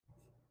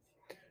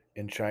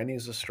In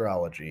Chinese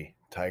astrology,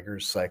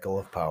 Tiger's cycle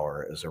of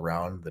power is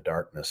around the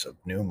darkness of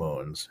new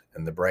moons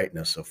and the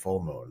brightness of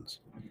full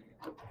moons.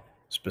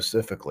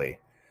 Specifically,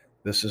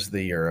 this is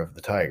the year of the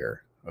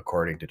Tiger,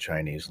 according to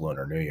Chinese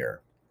Lunar New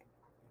Year.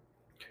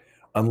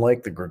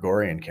 Unlike the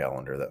Gregorian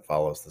calendar that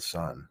follows the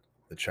sun,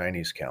 the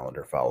Chinese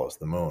calendar follows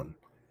the moon.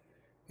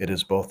 It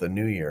is both a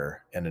new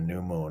year and a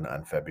new moon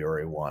on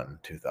February 1,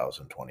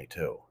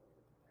 2022.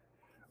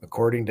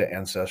 According to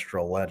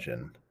ancestral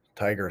legend,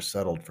 Tiger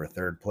settled for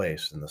third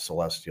place in the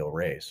celestial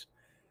race,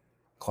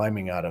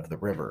 climbing out of the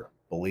river,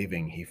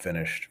 believing he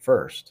finished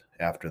first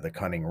after the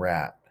cunning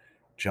rat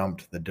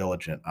jumped the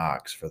diligent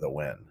ox for the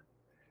win.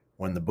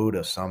 When the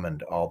Buddha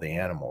summoned all the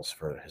animals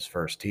for his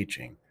first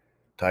teaching,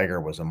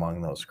 Tiger was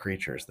among those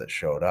creatures that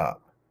showed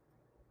up.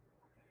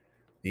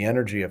 The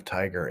energy of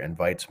Tiger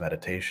invites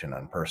meditation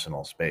on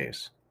personal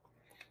space.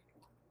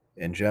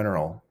 In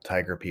general,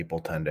 Tiger people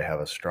tend to have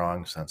a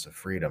strong sense of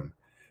freedom,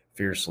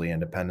 fiercely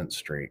independent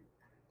streak,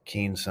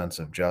 keen sense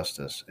of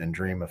justice, and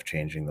dream of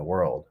changing the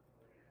world.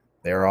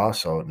 They are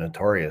also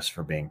notorious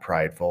for being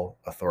prideful,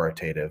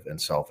 authoritative,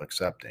 and self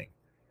accepting.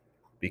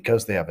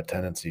 Because they have a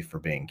tendency for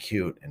being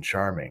cute and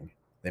charming,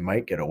 they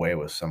might get away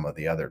with some of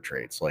the other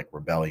traits like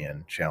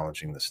rebellion,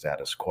 challenging the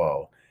status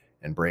quo,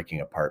 and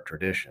breaking apart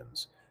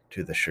traditions,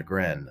 to the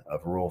chagrin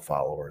of rule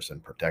followers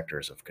and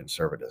protectors of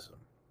conservatism.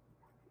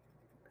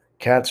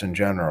 Cats in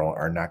general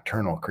are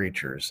nocturnal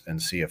creatures and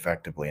see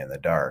effectively in the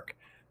dark,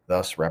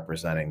 thus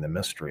representing the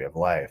mystery of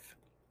life.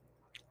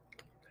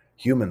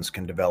 Humans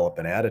can develop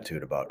an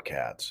attitude about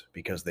cats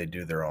because they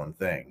do their own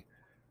thing,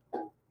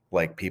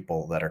 like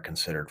people that are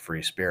considered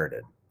free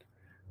spirited.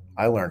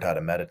 I learned how to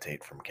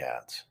meditate from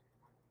cats.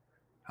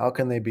 How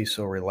can they be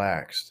so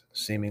relaxed,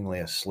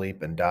 seemingly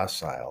asleep and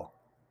docile,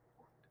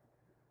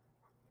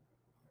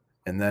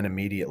 and then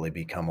immediately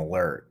become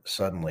alert,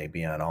 suddenly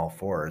be on all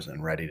fours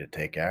and ready to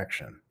take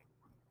action?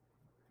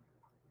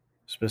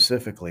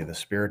 Specifically, the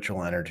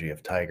spiritual energy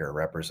of Tiger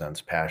represents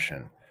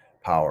passion,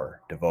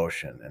 power,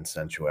 devotion, and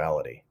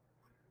sensuality.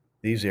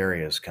 These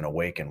areas can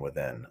awaken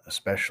within,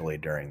 especially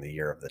during the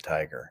year of the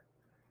Tiger.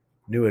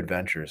 New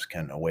adventures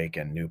can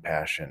awaken new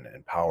passion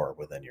and power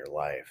within your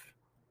life.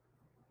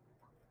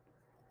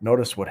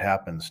 Notice what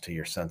happens to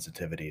your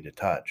sensitivity to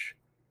touch.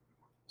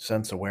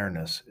 Sense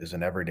awareness is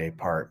an everyday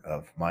part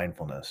of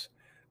mindfulness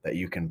that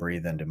you can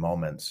breathe into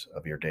moments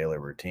of your daily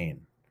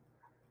routine.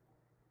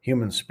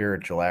 Human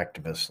spiritual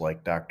activists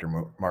like Dr.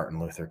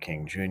 Martin Luther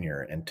King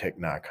Jr. and Thich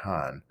Nhat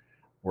Hanh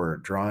were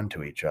drawn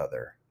to each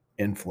other,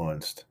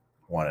 influenced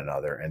one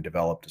another, and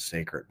developed a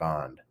sacred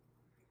bond.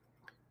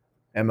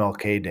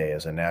 MLK Day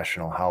is a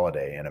national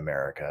holiday in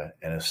America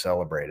and is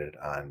celebrated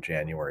on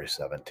January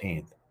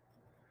 17th.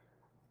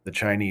 The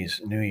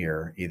Chinese New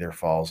Year either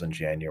falls in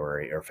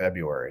January or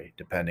February,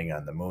 depending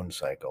on the moon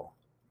cycle.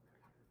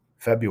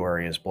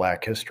 February is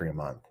Black History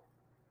Month.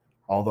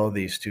 Although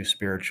these two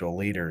spiritual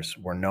leaders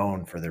were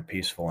known for their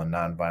peaceful and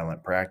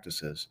nonviolent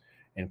practices,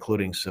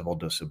 including civil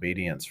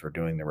disobedience for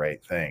doing the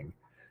right thing,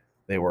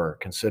 they were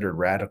considered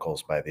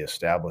radicals by the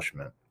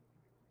establishment.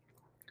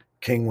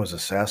 King was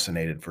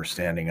assassinated for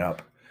standing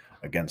up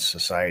against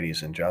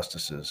society's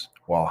injustices,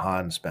 while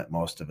Han spent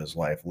most of his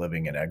life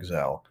living in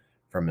exile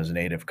from his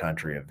native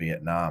country of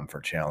Vietnam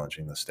for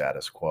challenging the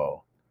status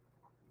quo.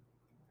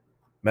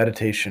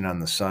 Meditation on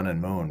the sun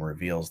and moon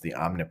reveals the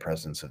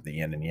omnipresence of the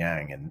yin and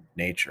yang in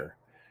nature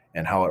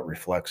and how it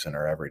reflects in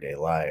our everyday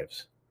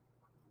lives.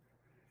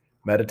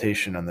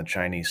 Meditation on the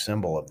Chinese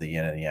symbol of the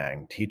yin and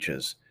yang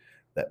teaches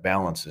that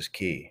balance is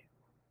key.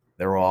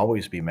 There will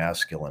always be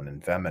masculine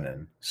and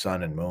feminine,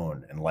 sun and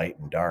moon, and light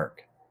and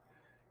dark.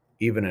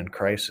 Even in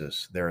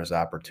crisis, there is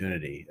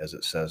opportunity, as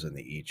it says in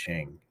the I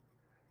Ching.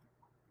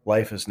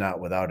 Life is not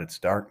without its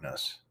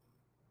darkness.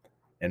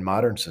 In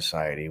modern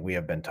society, we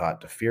have been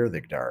taught to fear the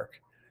dark,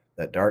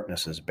 that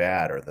darkness is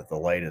bad or that the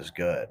light is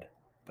good.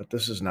 But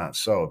this is not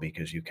so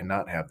because you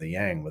cannot have the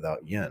yang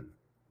without yin.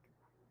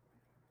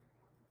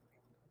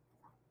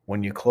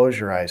 When you close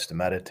your eyes to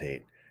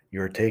meditate,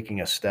 you are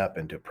taking a step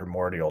into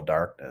primordial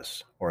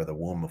darkness, or the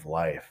womb of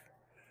life.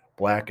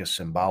 Black is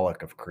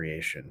symbolic of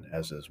creation,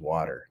 as is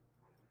water.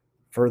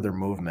 Further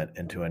movement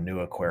into a new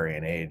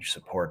Aquarian age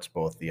supports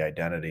both the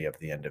identity of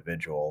the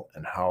individual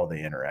and how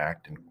they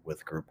interact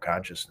with group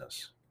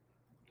consciousness.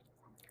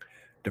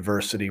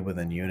 Diversity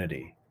within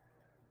unity.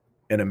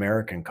 In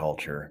American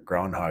culture,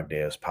 Groundhog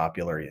Day is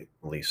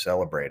popularly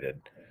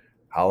celebrated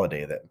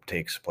holiday that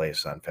takes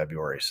place on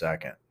February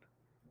 2nd.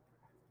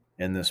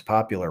 In this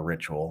popular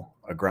ritual,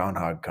 a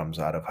groundhog comes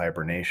out of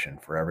hibernation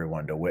for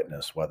everyone to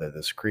witness whether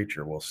this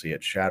creature will see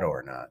its shadow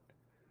or not.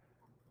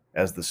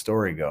 As the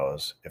story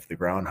goes, if the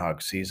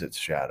groundhog sees its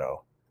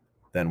shadow,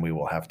 then we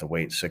will have to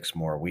wait 6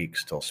 more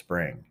weeks till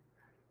spring.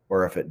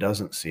 Or if it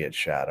doesn't see its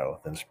shadow,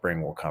 then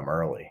spring will come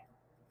early.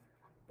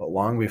 But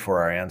long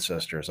before our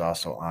ancestors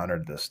also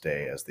honored this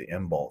day as the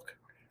Imbolc,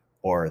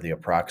 or the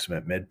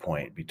approximate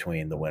midpoint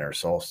between the winter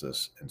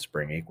solstice and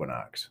spring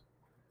equinox.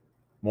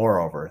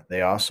 Moreover,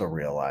 they also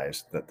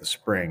realized that the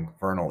spring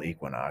vernal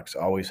equinox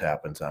always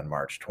happens on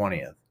March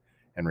 20th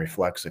and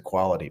reflects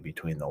equality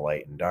between the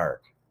light and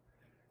dark.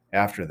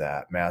 After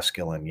that,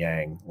 masculine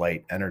yang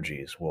light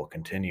energies will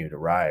continue to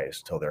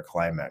rise till their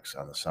climax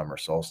on the summer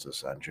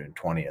solstice on June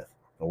 20th,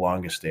 the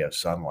longest day of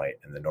sunlight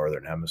in the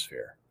northern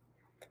hemisphere.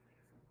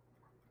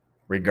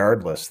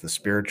 Regardless, the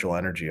spiritual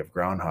energy of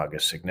groundhog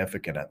is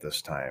significant at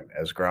this time,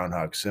 as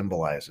groundhog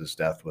symbolizes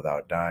death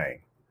without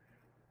dying.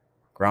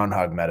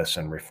 Groundhog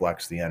medicine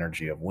reflects the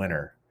energy of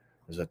winter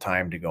as a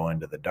time to go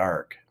into the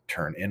dark,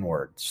 turn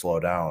inward, slow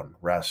down,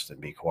 rest, and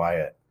be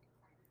quiet.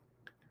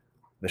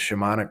 The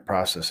shamanic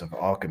process of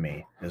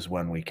alchemy is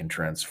when we can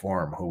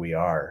transform who we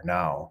are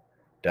now,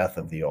 death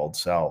of the old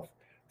self,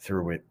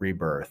 through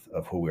rebirth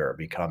of who we are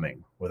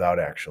becoming without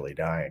actually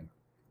dying.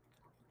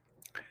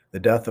 The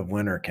death of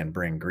winter can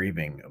bring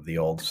grieving of the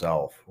old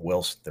self,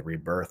 whilst the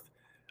rebirth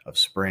of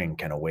spring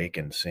can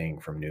awaken seeing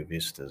from new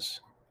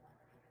vistas.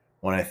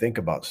 When I think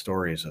about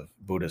stories of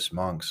Buddhist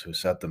monks who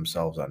set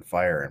themselves on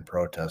fire in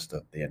protest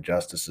of the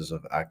injustices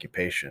of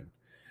occupation,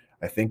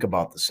 I think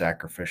about the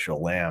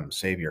sacrificial lamb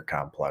savior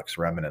complex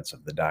remnants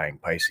of the dying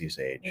Pisces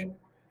age.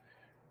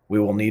 We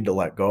will need to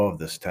let go of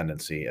this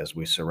tendency as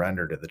we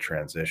surrender to the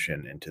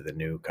transition into the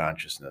new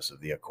consciousness of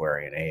the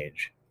Aquarian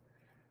age.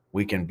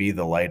 We can be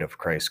the light of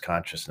Christ's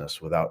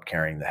consciousness without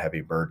carrying the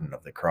heavy burden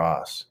of the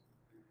cross.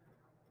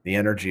 The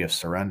energy of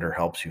surrender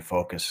helps you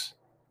focus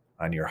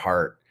on your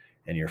heart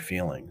and your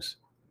feelings.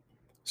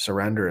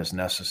 Surrender is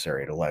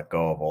necessary to let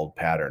go of old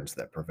patterns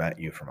that prevent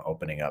you from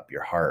opening up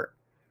your heart.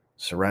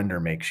 Surrender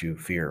makes your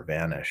fear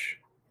vanish.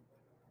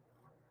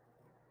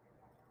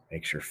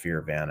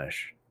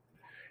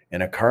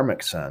 In a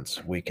karmic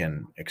sense, we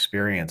can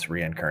experience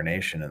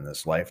reincarnation in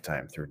this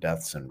lifetime through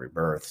deaths and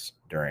rebirths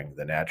during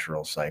the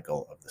natural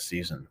cycle of the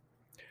season.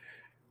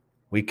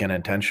 We can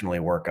intentionally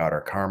work out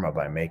our karma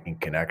by making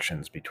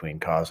connections between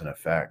cause and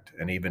effect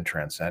and even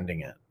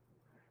transcending it.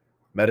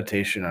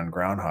 Meditation on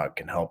groundhog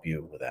can help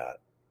you with that.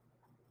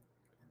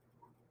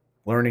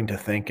 Learning to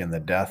think in the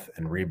death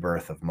and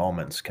rebirth of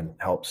moments can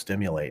help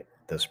stimulate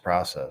this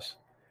process.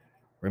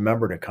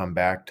 Remember to come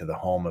back to the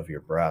home of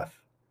your breath.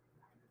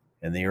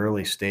 In the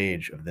early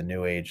stage of the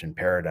new age and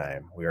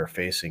paradigm, we are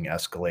facing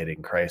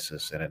escalating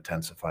crisis and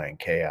intensifying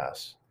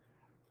chaos.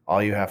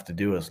 All you have to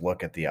do is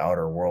look at the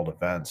outer world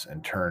events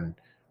and turn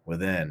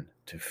within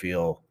to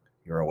feel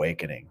your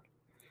awakening.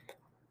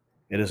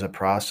 It is a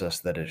process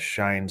that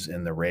shines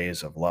in the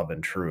rays of love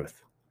and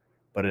truth,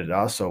 but it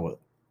also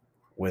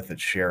with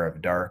its share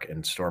of dark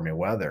and stormy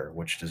weather,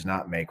 which does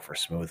not make for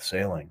smooth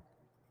sailing.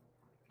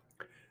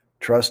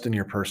 Trust in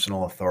your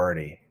personal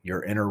authority,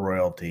 your inner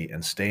royalty,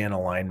 and stay in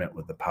alignment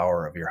with the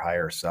power of your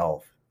higher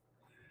self.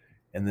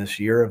 In this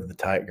year of the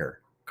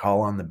tiger,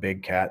 call on the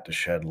big cat to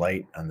shed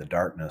light on the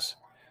darkness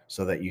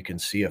so that you can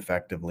see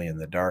effectively in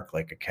the dark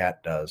like a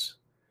cat does.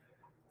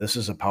 This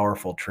is a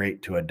powerful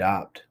trait to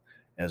adopt,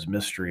 as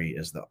mystery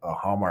is a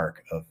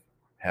hallmark of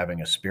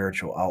having a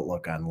spiritual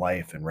outlook on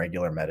life, and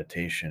regular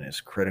meditation is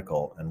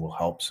critical and will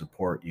help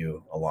support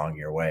you along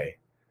your way.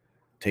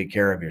 Take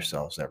care of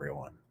yourselves,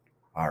 everyone.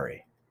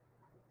 Ari.